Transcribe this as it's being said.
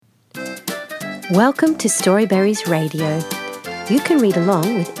Welcome to Storyberries Radio. You can read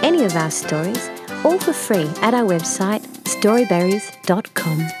along with any of our stories, all for free at our website,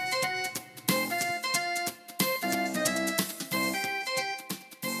 storyberries.com.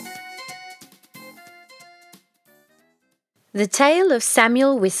 The Tale of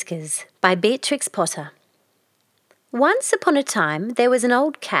Samuel Whiskers by Beatrix Potter. Once upon a time there was an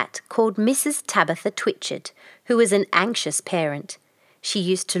old cat called Mrs. Tabitha Twitchit, who was an anxious parent. She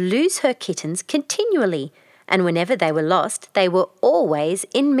used to lose her kittens continually, and whenever they were lost, they were always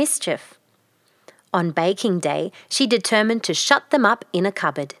in mischief. On baking day, she determined to shut them up in a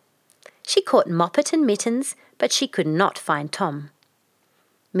cupboard. She caught Moppet and Mittens, but she could not find Tom.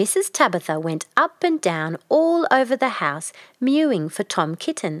 Mrs. Tabitha went up and down all over the house, mewing for Tom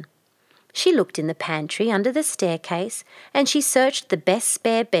Kitten. She looked in the pantry under the staircase, and she searched the best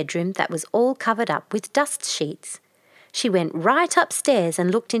spare bedroom that was all covered up with dust sheets. She went right upstairs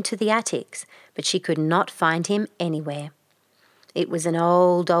and looked into the attics, but she could not find him anywhere. It was an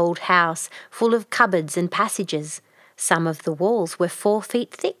old house, full of cupboards and passages. Some of the walls were 4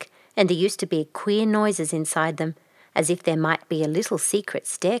 feet thick, and there used to be queer noises inside them, as if there might be a little secret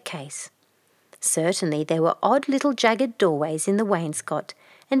staircase. Certainly there were odd little jagged doorways in the wainscot,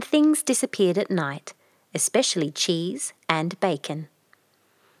 and things disappeared at night, especially cheese and bacon.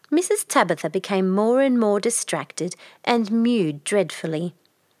 Mrs. Tabitha became more and more distracted and mewed dreadfully.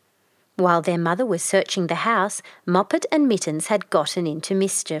 While their mother was searching the house, Moppet and Mittens had gotten into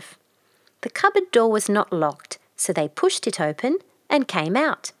mischief. The cupboard door was not locked, so they pushed it open and came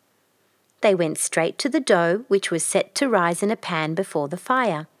out. They went straight to the dough, which was set to rise in a pan before the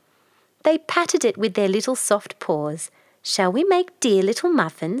fire. They patted it with their little soft paws. "Shall we make dear little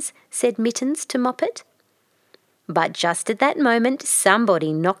muffins?" said Mittens to Moppet. But just at that moment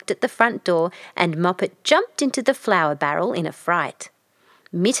somebody knocked at the front door, and Moppet jumped into the flour barrel in a fright.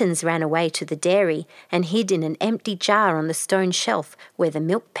 Mittens ran away to the dairy and hid in an empty jar on the stone shelf where the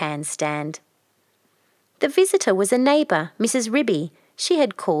milk pans stand. The visitor was a neighbour, Mrs. Ribby. She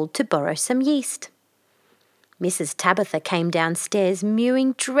had called to borrow some yeast. Mrs. Tabitha came downstairs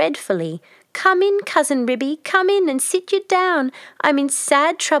mewing dreadfully. "Come in, Cousin Ribby, come in and sit you down. I'm in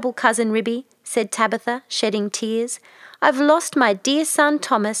sad trouble, Cousin Ribby," said Tabitha, shedding tears. "I've lost my dear son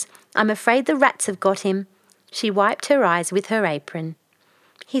Thomas. I'm afraid the rats have got him." She wiped her eyes with her apron.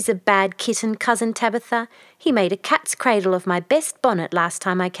 "He's a bad kitten, Cousin Tabitha. He made a cat's cradle of my best bonnet last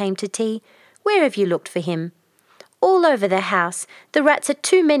time I came to tea. Where have you looked for him?" "All over the house. The rats are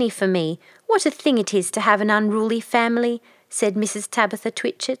too many for me. What a thing it is to have an unruly family," said Mrs. Tabitha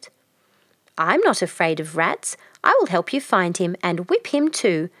Twitchit. "I'm not afraid of rats. I will help you find him and whip him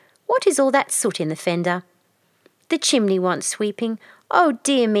too. What is all that soot in the fender?" "The chimney wants sweeping. Oh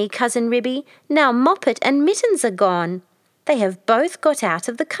dear me, Cousin Ribby, now Moppet and Mittens are gone. They have both got out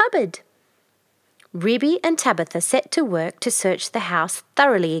of the cupboard." Ribby and Tabitha set to work to search the house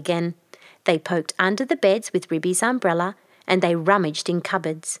thoroughly again. They poked under the beds with Ribby's umbrella, and they rummaged in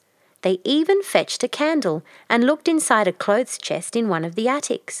cupboards. They even fetched a candle and looked inside a clothes chest in one of the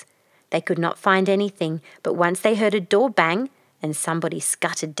attics. They could not find anything, but once they heard a door bang, and somebody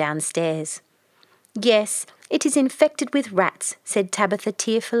scuttered downstairs. "Yes, it is infected with rats," said Tabitha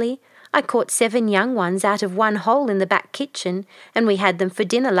tearfully. "I caught 7 young ones out of one hole in the back kitchen, and we had them for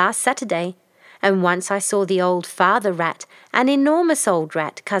dinner last Saturday. And once I saw the old father rat, an enormous old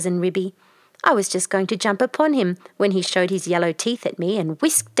rat, Cousin Ribby. I was just going to jump upon him when he showed his yellow teeth at me and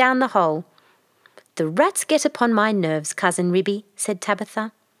whisked down the hole." "The rats get upon my nerves, Cousin Ribby," said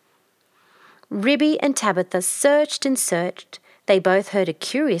Tabitha. Ribby and Tabitha searched and searched. They both heard a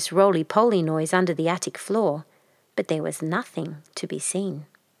curious roly-poly noise under the attic floor, but there was nothing to be seen.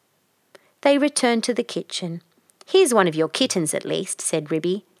 They returned to the kitchen. "Here's one of your kittens at least," said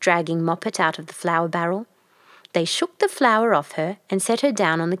Ribby, dragging Moppet out of the flour barrel. They shook the flour off her and set her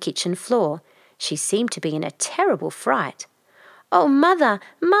down on the kitchen floor. She seemed to be in a terrible fright. "Oh, Mother,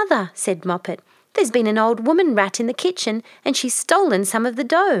 Mother," said Moppet, "there's been an old woman rat in the kitchen, and she's stolen some of the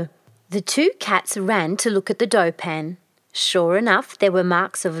dough." The 2 cats ran to look at the dough pan. Sure enough, there were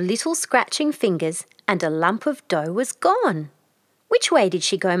marks of little scratching fingers, and a lump of dough was gone. "Which way did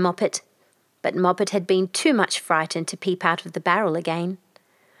she go, Moppet?" But Moppet had been too much frightened to peep out of the barrel again.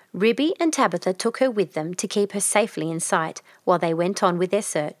 Ribby and Tabitha took her with them to keep her safely in sight while they went on with their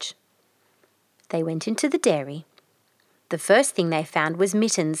search. They went into the dairy. The first thing they found was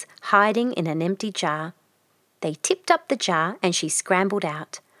Mittens hiding in an empty jar. They tipped up the jar and she scrambled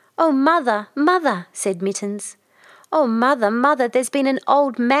out. "Oh, Mother, Mother," said Mittens. "Oh, Mother, Mother, there's been an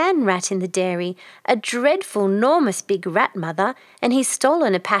old man rat in the dairy, a dreadful, 'normous big rat, Mother, and he's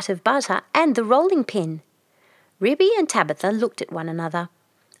stolen a pat of butter and the rolling pin." Ribby and Tabitha looked at one another.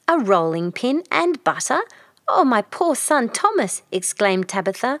 "A rolling pin and butter? Oh, my poor son Thomas!" exclaimed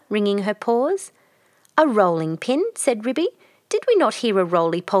Tabitha, wringing her paws. "A rolling pin?" said Ribby. "Did we not hear a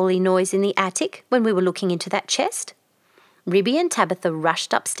roly-poly noise in the attic when we were looking into that chest?" Ribby and Tabitha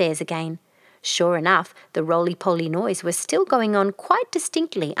rushed upstairs again. Sure enough, the roly-poly noise was still going on quite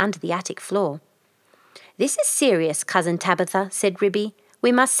distinctly under the attic floor. "This is serious, Cousin Tabitha," said Ribby.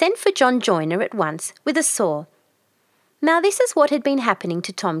 "We must send for John Joiner at once, with a saw." Now this is what had been happening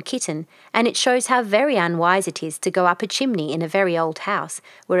to Tom Kitten, and it shows how very unwise it is to go up a chimney in a very old house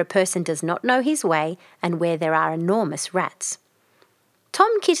where a person does not know his way and where there are enormous rats.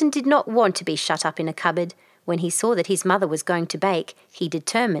 Tom Kitten did not want to be shut up in a cupboard. When he saw that his mother was going to bake, he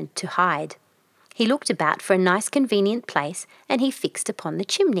determined to hide. He looked about for a nice convenient place, and he fixed upon the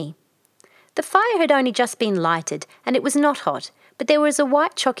chimney. The fire had only just been lighted, and it was not hot, but there was a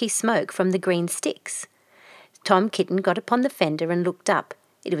white chalky smoke from the green sticks. Tom Kitten got upon the fender and looked up.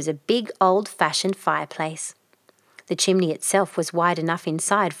 It was a big old-fashioned fireplace. The chimney itself was wide enough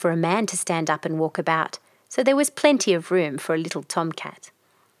inside for a man to stand up and walk about, so there was plenty of room for a little tomcat.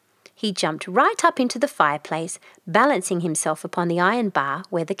 He jumped right up into the fireplace, balancing himself upon the iron bar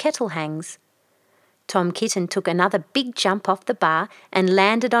where the kettle hangs. Tom Kitten took another big jump off the bar and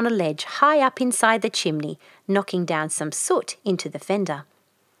landed on a ledge high up inside the chimney, knocking down some soot into the fender.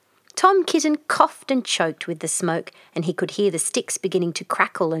 Tom Kitten coughed and choked with the smoke, and he could hear the sticks beginning to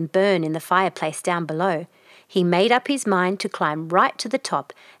crackle and burn in the fireplace down below. He made up his mind to climb right to the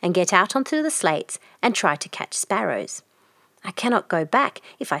top and get out onto the slates and try to catch sparrows. "I cannot go back.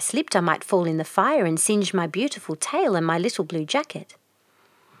 If I slipped, I might fall in the fire and singe my beautiful tail and my little blue jacket."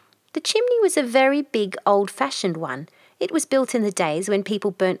 The chimney was a very big, old-fashioned one. It was built in the days when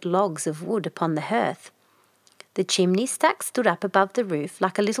people burnt logs of wood upon the hearth. The chimney stack stood up above the roof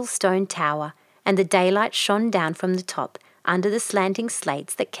like a little stone tower, and the daylight shone down from the top under the slanting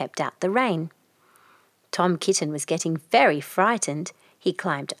slates that kept out the rain. Tom Kitten was getting very frightened. He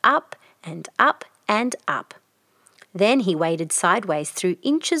climbed up and up and up. Then he waded sideways through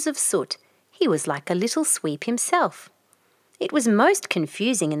inches of soot. He was like a little sweep himself. It was most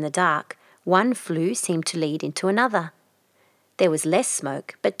confusing in the dark. One flue seemed to lead into another. There was less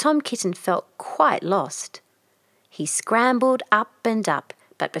smoke, but Tom Kitten felt quite lost. He scrambled up and up,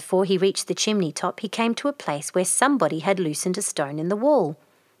 but before he reached the chimney top, he came to a place where somebody had loosened a stone in the wall.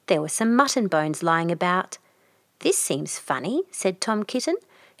 There were some mutton bones lying about. "This seems funny," said Tom Kitten.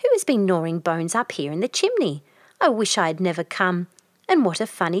 "Who has been gnawing bones up here in the chimney? I wish I had never come. And what a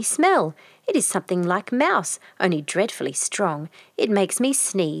funny smell! It is something like mouse, only dreadfully strong. It makes me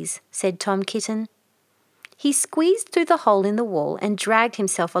sneeze," said Tom Kitten. He squeezed through the hole in the wall and dragged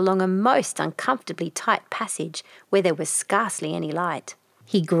himself along a most uncomfortably tight passage where there was scarcely any light.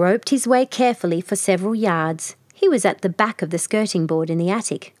 He groped his way carefully for several yards. He was at the back of the skirting board in the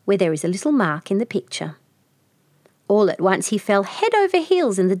attic, where there is a little mark in the picture. All at once he fell head over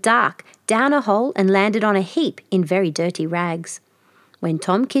heels in the dark, down a hole, and landed on a heap in very dirty rags. When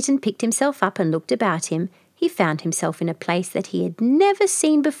Tom Kitten picked himself up and looked about him, he found himself in a place that he had never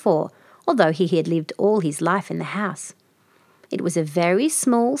seen before, although he had lived all his life in the house. It was a very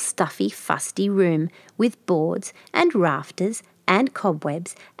small, stuffy, fusty room with boards and rafters and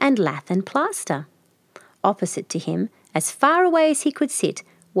cobwebs and lath and plaster. Opposite to him, as far away as he could sit,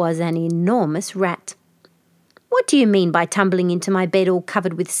 was an enormous rat. "What do you mean by tumbling into my bed all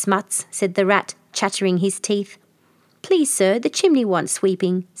covered with smuts?" said the rat, chattering his teeth. "Please, sir, the chimney wants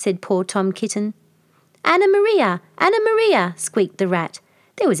sweeping," said poor Tom Kitten. "Anna Maria! Anna Maria!" squeaked the rat.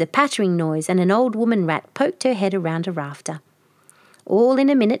 There was a pattering noise, and an old woman rat poked her head around a rafter. All in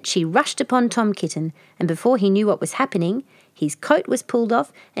a minute she rushed upon Tom Kitten, and before he knew what was happening, his coat was pulled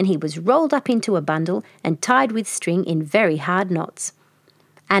off and he was rolled up into a bundle and tied with string in very hard knots.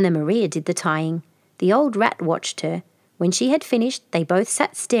 Anna Maria did the tying. The old rat watched her. When she had finished, they both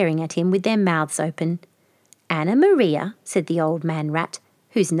sat staring at him with their mouths open. "Anna Maria," said the old man rat,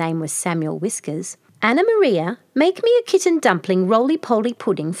 whose name was Samuel Whiskers, "Anna Maria, make me a kitten dumpling roly-poly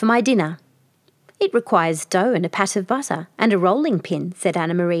pudding for my dinner." "It requires dough and a pat of butter and a rolling pin," said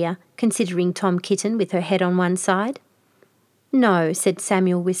Anna Maria, considering Tom Kitten with her head on one side. "No," said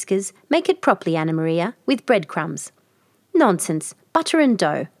Samuel Whiskers, "make it properly, Anna Maria, with breadcrumbs." "Nonsense, butter and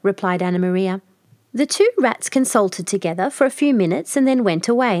dough," replied Anna Maria. The two rats consulted together for a few minutes and then went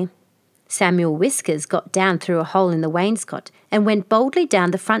away. Samuel Whiskers got down through a hole in the wainscot and went boldly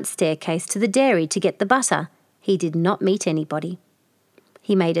down the front staircase to the dairy to get the butter. He did not meet anybody.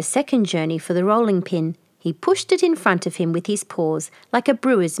 He made a second journey for the rolling pin. He pushed it in front of him with his paws, like a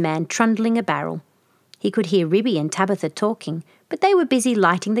brewer's man trundling a barrel. He could hear Ribby and Tabitha talking, but they were busy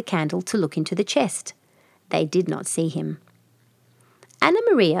lighting the candle to look into the chest. They did not see him. Anna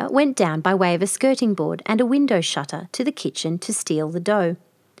Maria went down by way of a skirting board and a window shutter to the kitchen to steal the dough.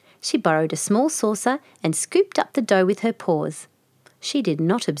 She borrowed a small saucer and scooped up the dough with her paws. She did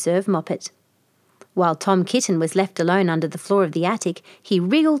not observe Moppet. While Tom Kitten was left alone under the floor of the attic, he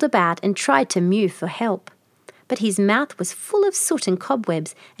wriggled about and tried to mew for help. But his mouth was full of soot and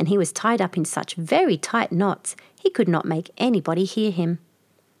cobwebs, and he was tied up in such very tight knots he could not make anybody hear him.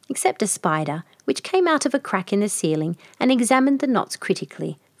 Except a spider, which came out of a crack in the ceiling and examined the knots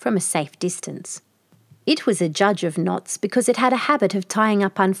critically from a safe distance. It was a judge of knots because it had a habit of tying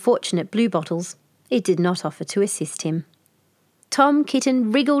up unfortunate bluebottles. It did not offer to assist him. Tom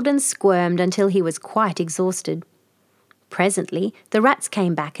Kitten wriggled and squirmed until he was quite exhausted. Presently, the rats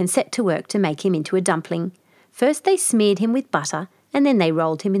came back and set to work to make him into a dumpling. First they smeared him with butter, and then they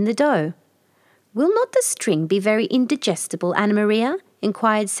rolled him in the dough. "Will not the string be very indigestible, Anna Maria?"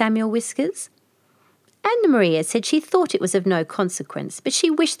 inquired Samuel Whiskers. Anna Maria said she thought it was of no consequence, but she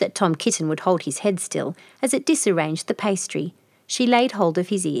wished that Tom Kitten would hold his head still, as it disarranged the pastry. She laid hold of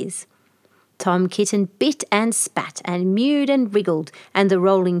his ears. Tom Kitten bit and spat and mewed and wriggled, and the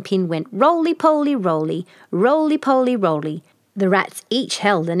rolling pin went roly-poly-roly, roly-poly-roly. The rats each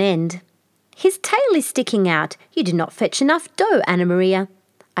held an end. "His tail is sticking out. You did not fetch enough dough, Anna Maria."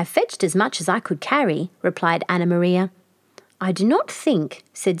 "I fetched as much as I could carry," replied Anna Maria. "I do not think,"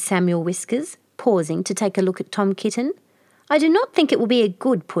 said Samuel Whiskers, pausing to take a look at Tom Kitten, "I do not think it will be a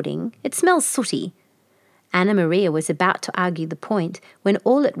good pudding. It smells sooty." Anna Maria was about to argue the point when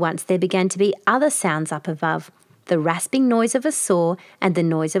all at once there began to be other sounds up above, the rasping noise of a saw and the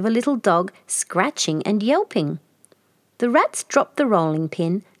noise of a little dog scratching and yelping. The rats dropped the rolling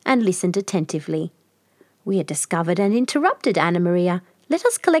pin and listened attentively. "We are discovered and interrupted, Anna Maria. Let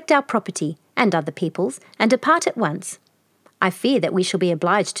us collect our property, and other people's, and depart at once. I fear that we shall be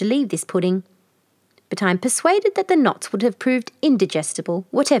obliged to leave this pudding. But I am persuaded that the knots would have proved indigestible,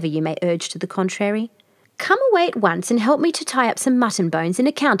 whatever you may urge to the contrary." "Come away at once and help me to tie up some mutton bones in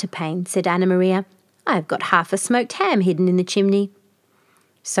a counterpane," said Anna Maria. "I have got half a smoked ham hidden in the chimney."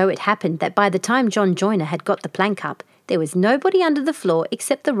 So it happened that by the time John Joiner had got the plank up, there was nobody under the floor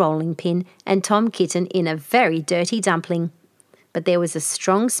except the rolling pin and Tom Kitten in a very dirty dumpling. But there was a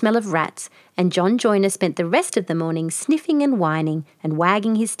strong smell of rats, and John Joiner spent the rest of the morning sniffing and whining and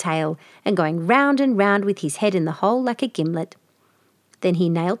wagging his tail and going round and round with his head in the hole like a gimlet. Then he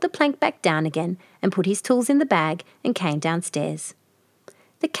nailed the plank back down again and put his tools in the bag and came downstairs.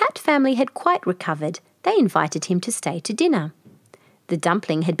 The cat family had quite recovered. They invited him to stay to dinner. The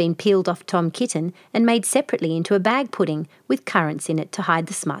dumpling had been peeled off Tom Kitten and made separately into a bag pudding with currants in it to hide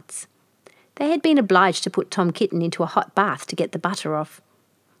the smuts. They had been obliged to put Tom Kitten into a hot bath to get the butter off.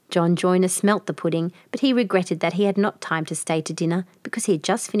 John Joiner smelt the pudding, but he regretted that he had not time to stay to dinner because he had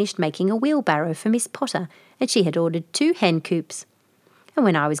just finished making a wheelbarrow for Miss Potter, and she had ordered 2 hen coops. And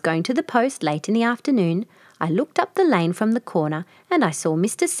when I was going to the post late in the afternoon, I looked up the lane from the corner and I saw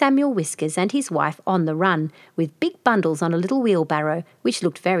Mr. Samuel Whiskers and his wife on the run with big bundles on a little wheelbarrow which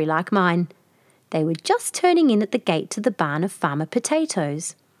looked very like mine. They were just turning in at the gate to the barn of Farmer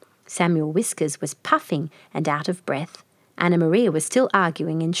Potatoes. Samuel Whiskers was puffing and out of breath. Anna Maria was still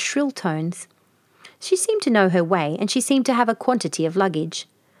arguing in shrill tones. She seemed to know her way, and she seemed to have a quantity of luggage.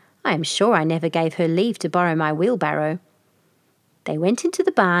 I am sure I never gave her leave to borrow my wheelbarrow. They went into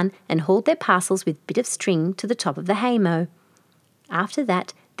the barn and hauled their parcels with bit of string to the top of the haymow. After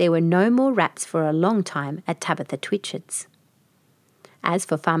that, there were no more rats for a long time at Tabitha Twitchit's. As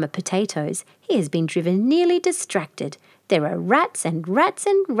for Farmer Potatoes, he has been driven nearly distracted. There are rats and rats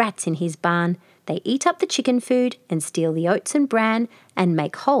and rats in his barn. They eat up the chicken food and steal the oats and bran and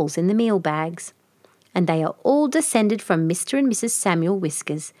make holes in the meal bags. And they are all descended from Mr. and Mrs. Samuel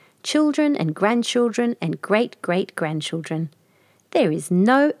Whiskers, children and grandchildren and great-great-grandchildren. There is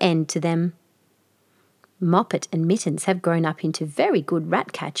no end to them. Moppet and Mittens have grown up into very good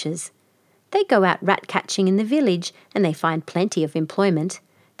rat catchers. They go out rat catching in the village and they find plenty of employment.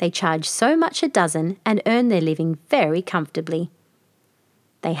 They charge so much a dozen and earn their living very comfortably.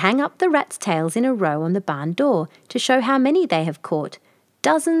 They hang up the rats' tails in a row on the barn door to show how many they have caught,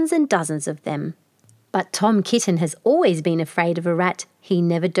 dozens and dozens of them. But Tom Kitten has always been afraid of a rat. He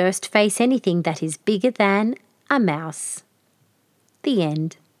never durst face anything that is bigger than a mouse. The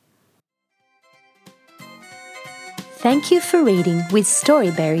end. Thank you for reading with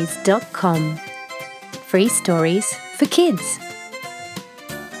Storyberries.com. Free stories for kids.